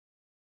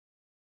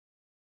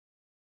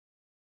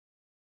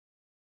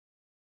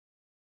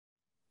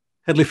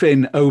Hedley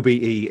Finn, OBE.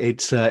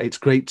 It's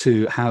great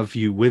to have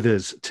you with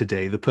us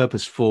today. The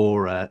purpose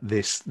for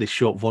this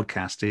short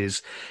vodcast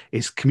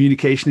is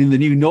communication in the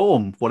new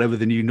norm, whatever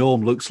the new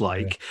norm looks Yeah.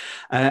 like.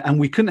 And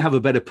we couldn't have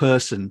a better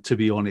person, to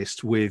be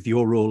honest, with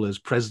your role as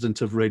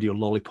president of Radio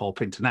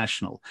Lollipop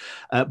International,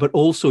 but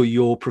also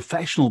your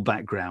professional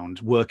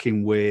background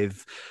working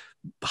with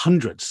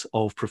hundreds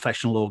of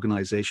professional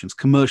organizations,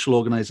 commercial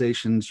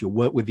organizations, your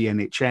work with the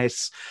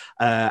NHS,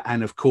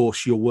 and of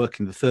course, your work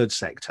in the third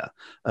sector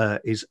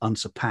is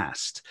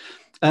unsurpassed.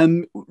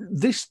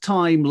 This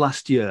time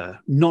last year,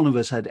 none of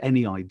us had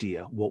any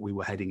idea what we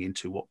were heading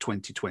into, what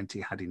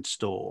 2020 had in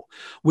store.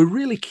 We're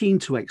really keen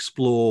to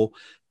explore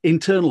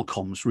internal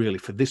comms really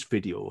for this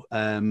video,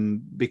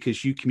 because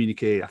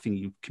I think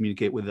you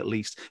communicate with at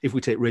least, if we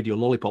take Radio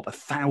Lollipop,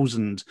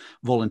 1,000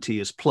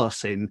 volunteers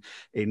plus in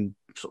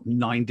sort of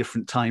 9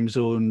 different time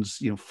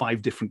zones,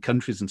 5 different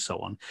countries and so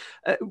on.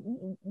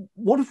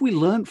 What have we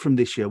learned from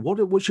this year?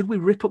 What should we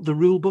rip up the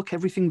rule book,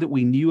 everything that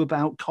we knew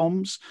about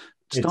comms,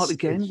 start It's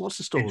again? it's What's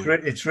the it's story?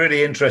 re- it's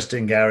really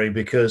interesting, Gary,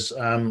 because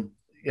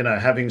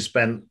having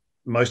spent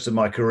most of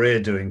my career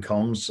doing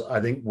comms, I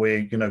think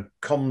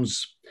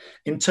comms,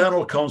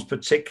 internal comms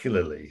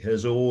particularly,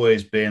 has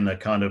always been a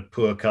kind of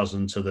poor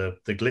cousin to the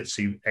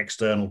glitzy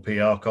external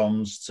PR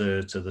comms,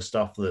 to the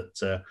stuff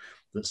that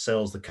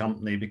sells the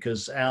company,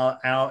 because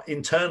our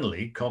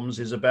internally comms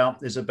is about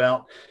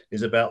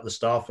the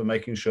staff and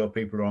making sure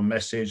people are on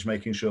message,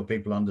 making sure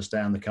people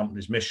understand the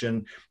company's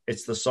mission.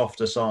 It's the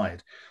softer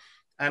side.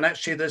 And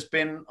actually, there's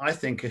been, I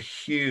think, a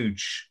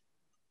huge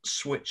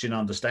switch in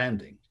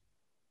understanding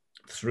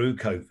through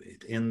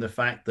COVID, in the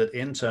fact that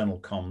internal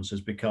comms has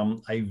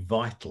become a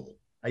vital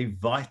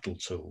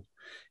tool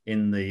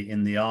in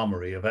the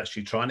armory of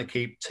actually trying to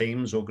keep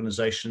teams,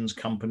 organizations,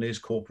 companies,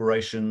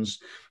 corporations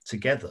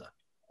together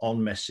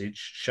on message,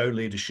 show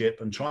leadership,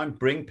 and try and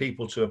bring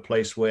people to a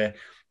place where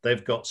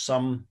they've got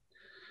some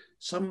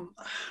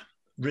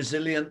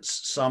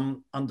resilience,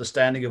 some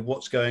understanding of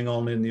what's going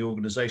on in the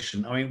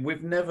organization. I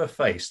mean,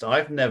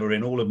 I've never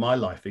in all of my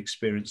life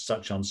experienced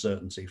such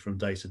uncertainty from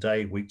day to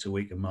day, week to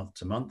week, and month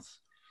to month.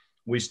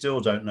 We still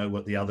don't know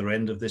what the other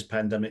end of this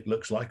pandemic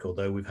looks like,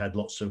 although we've had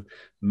lots of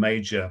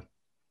major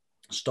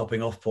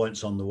stopping off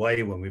points on the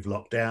way, when we've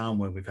locked down,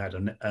 when we've had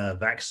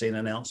vaccine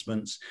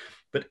announcements.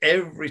 But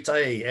every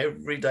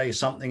day,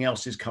 something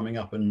else is coming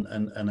up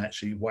and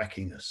actually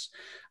whacking us.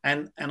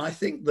 And I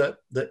think that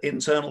the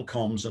internal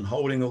comms and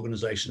holding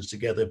organizations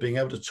together, being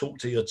able to talk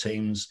to your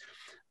teams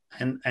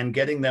and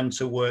getting them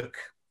to work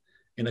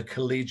in a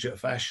collegiate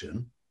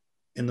fashion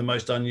in the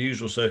most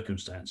unusual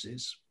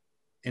circumstances,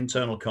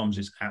 internal comms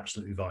is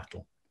absolutely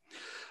vital.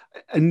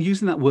 And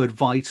using that word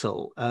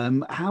vital,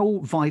 how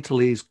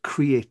vital is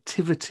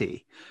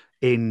creativity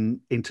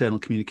in internal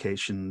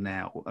communication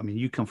now? I mean,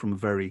 you come from a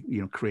very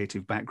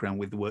creative background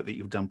with the work that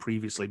you've done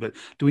previously, but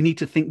do we need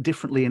to think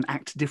differently and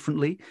act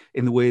differently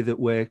in the way that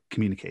we're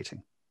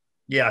communicating?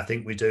 Yeah, I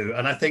think we do.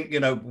 And I think,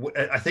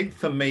 I think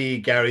for me,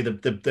 Gary,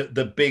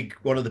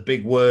 one of the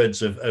big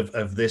words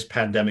of this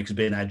pandemic has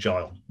been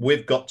agile.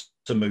 We've got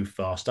to move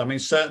fast. I mean,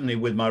 certainly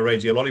with my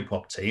Radio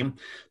Lollipop team,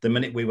 the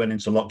minute we went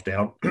into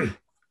lockdown,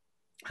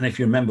 and if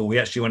you remember, we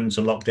actually went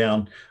into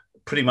lockdown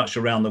pretty much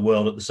around the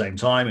world at the same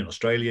time, in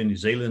Australia, New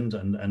Zealand,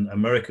 and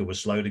America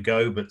was slow to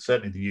go, but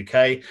certainly the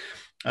UK.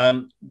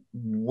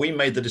 We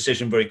made the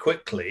decision very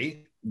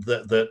quickly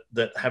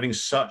that having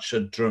such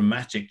a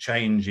dramatic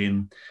change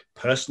in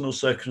personal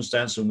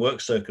circumstance and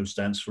work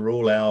circumstance for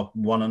all our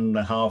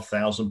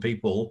 1,500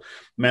 people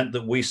meant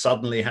that we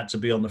suddenly had to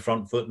be on the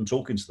front foot and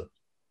talking to them,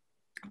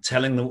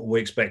 telling them what we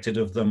expected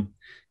of them,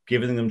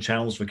 giving them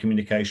channels for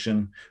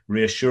communication,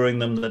 reassuring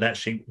them that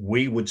actually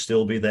we would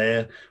still be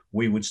there,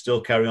 we would still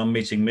carry on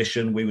meeting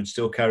mission, we would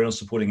still carry on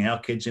supporting our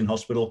kids in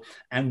hospital,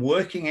 and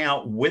working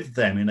out with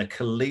them in a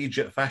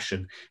collegiate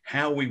fashion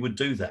how we would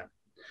do that.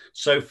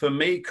 So for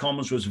me,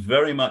 comms was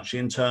very much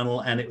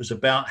internal, and it was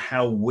about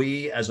how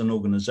we as an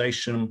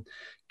organization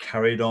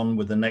carried on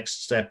with the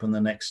next step and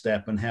the next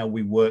step, and how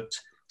we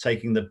worked,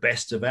 taking the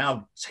best of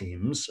our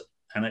teams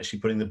and actually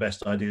putting the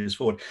best ideas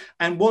forward.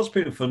 And what's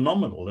been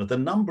phenomenal are the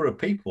number of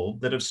people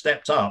that have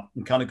stepped up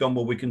and kind of gone,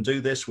 well, we can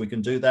do this, we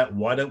can do that.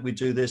 Why don't we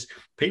do this?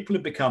 People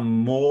have become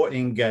more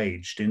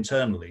engaged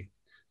internally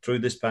through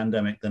this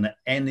pandemic than at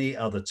any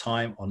other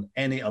time on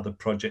any other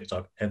project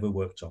I've ever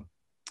worked on.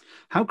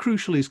 How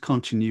crucial is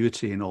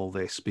continuity in all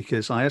this?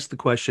 Because I asked the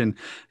question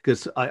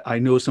because I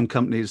know some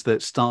companies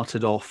that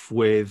started off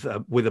with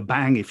a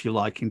bang, if you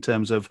like, in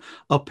terms of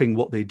upping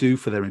what they do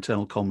for their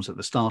internal comms at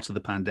the start of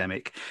the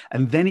pandemic.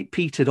 And then it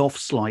petered off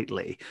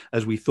slightly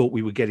as we thought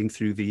we were getting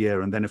through the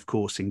year. And then, of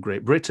course, in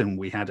Great Britain,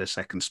 we had a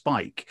second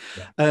spike.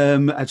 Yeah.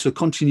 And so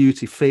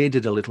continuity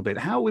faded a little bit.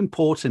 How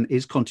important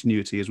is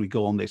continuity as we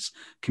go on this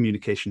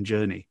communication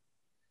journey?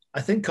 I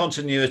think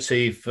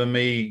continuity for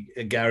me,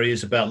 Gary,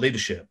 is about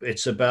leadership.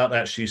 It's about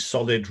actually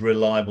solid,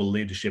 reliable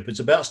leadership. It's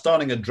about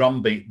starting a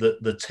drumbeat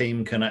that the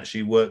team can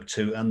actually work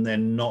to and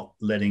then not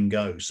letting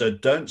go. So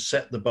don't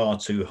set the bar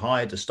too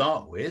high to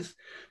start with,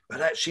 but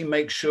actually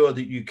make sure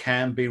that you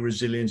can be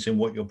resilient in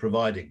what you're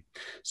providing.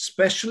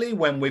 Especially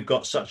when we've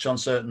got such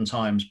uncertain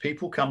times,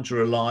 people come to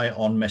rely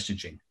on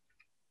messaging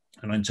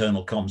and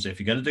internal comms. If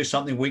you're going to do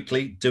something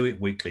weekly, do it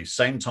weekly.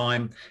 Same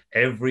time,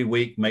 every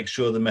week, make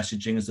sure the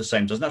messaging is the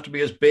same. Doesn't have to be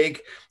as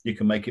big. You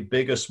can make it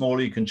bigger, smaller,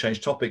 you can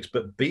change topics,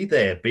 but be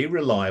there, be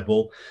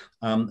reliable.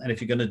 And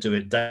if you're going to do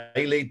it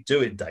daily,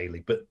 do it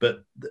daily. But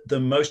the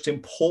most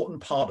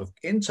important part of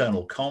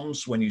internal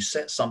comms, when you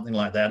set something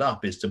like that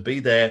up, is to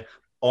be there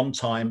on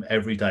time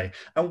every day.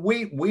 And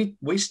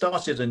we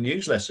started a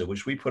newsletter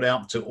which we put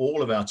out to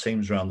all of our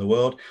teams around the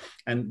world,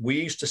 and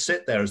we used to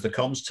sit there as the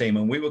comms team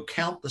and we would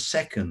count the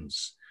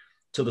seconds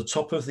to the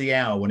top of the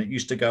hour when it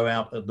used to go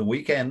out at the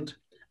weekend,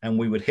 and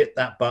we would hit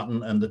that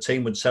button and the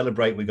team would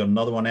celebrate we got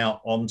another one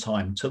out on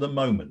time to the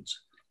moment,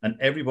 and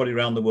everybody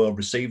around the world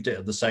received it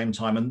at the same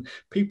time. And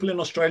people in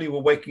Australia were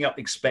waking up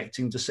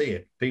expecting to see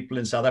it. People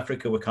in South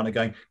Africa were kind of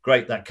going,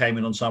 great, that came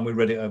in on time, we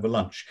read it over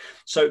lunch.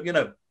 So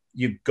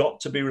you've got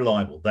to be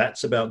reliable.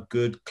 That's about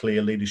good,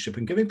 clear leadership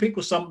and giving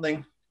people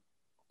something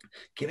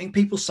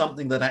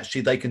that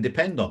actually they can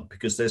depend on,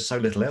 because there's so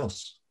little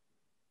else.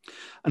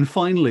 And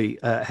finally,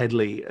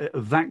 Hedley,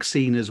 a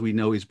vaccine, as we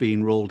know, is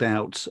being rolled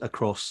out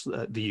across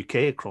the UK,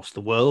 across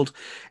the world.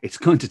 It's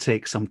going to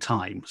take some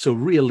time. So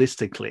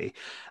realistically,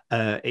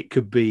 it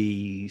could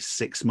be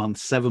 6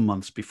 months, 7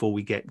 months before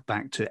we get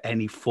back to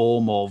any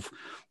form of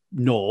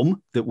norm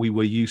that we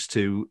were used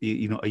to,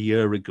 a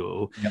year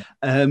ago. Yep.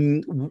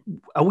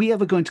 Are we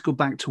ever going to go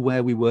back to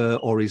where we were,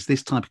 or is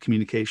this type of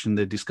communication,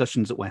 the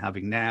discussions that we're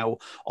having now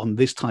on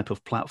this type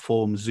of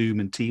platform, Zoom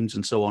and Teams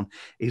and so on,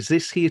 is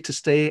this here to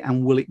stay,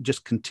 and will it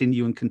just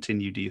continue and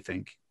continue, do you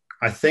think?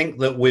 I think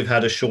that we've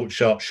had a short,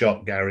 sharp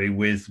shock, Gary,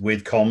 with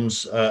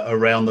comms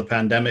around the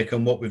pandemic.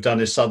 And what we've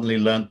done is suddenly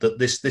learned that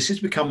this has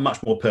become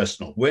much more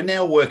personal. We're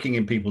now working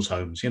in people's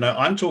homes.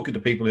 I'm talking to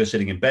people who are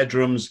sitting in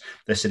bedrooms,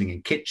 they're sitting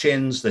in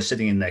kitchens, they're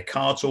sitting in their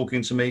car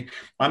talking to me.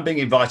 I'm being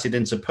invited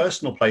into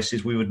personal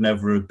places we would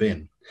never have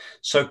been.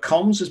 So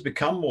comms has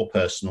become more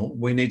personal.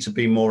 We need to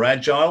be more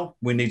agile.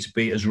 We need to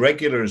be as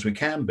regular as we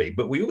can be.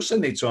 But we also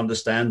need to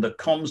understand that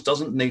comms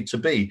doesn't need to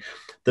be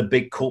the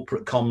big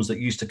corporate comms that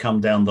used to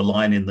come down the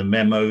line in the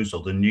memos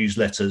or the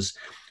newsletters.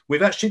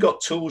 We've actually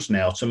got tools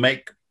now to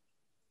make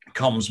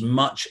comms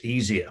much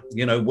easier.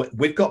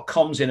 We've got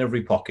comms in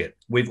every pocket.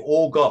 We've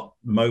all got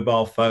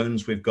mobile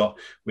phones. We've got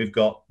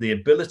the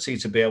ability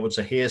to be able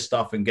to hear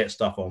stuff and get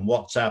stuff on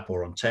WhatsApp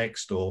or on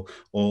text or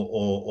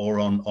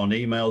on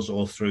emails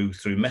or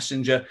through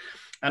Messenger.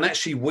 And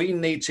actually, we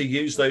need to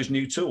use those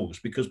new tools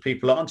because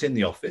people aren't in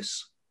the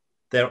office.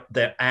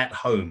 They're at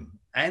home.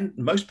 And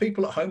most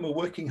people at home are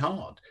working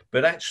hard,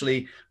 but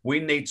actually we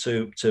need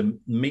to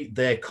meet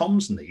their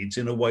comms needs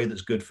in a way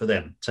that's good for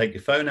them. Take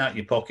your phone out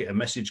your pocket, a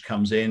message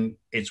comes in,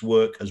 it's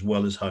work as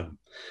well as home.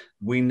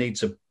 We need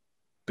to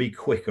be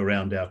quick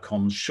around our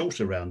comms,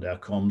 short around our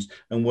comms,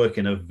 and work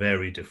in a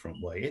very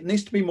different way. It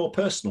needs to be more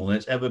personal than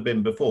it's ever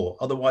been before.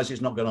 Otherwise,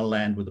 it's not going to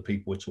land with the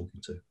people we're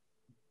talking to.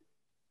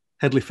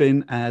 Hedley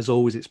Finn, as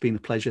always, it's been a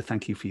pleasure.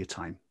 Thank you for your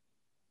time.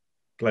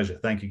 Pleasure.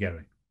 Thank you,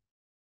 Gary.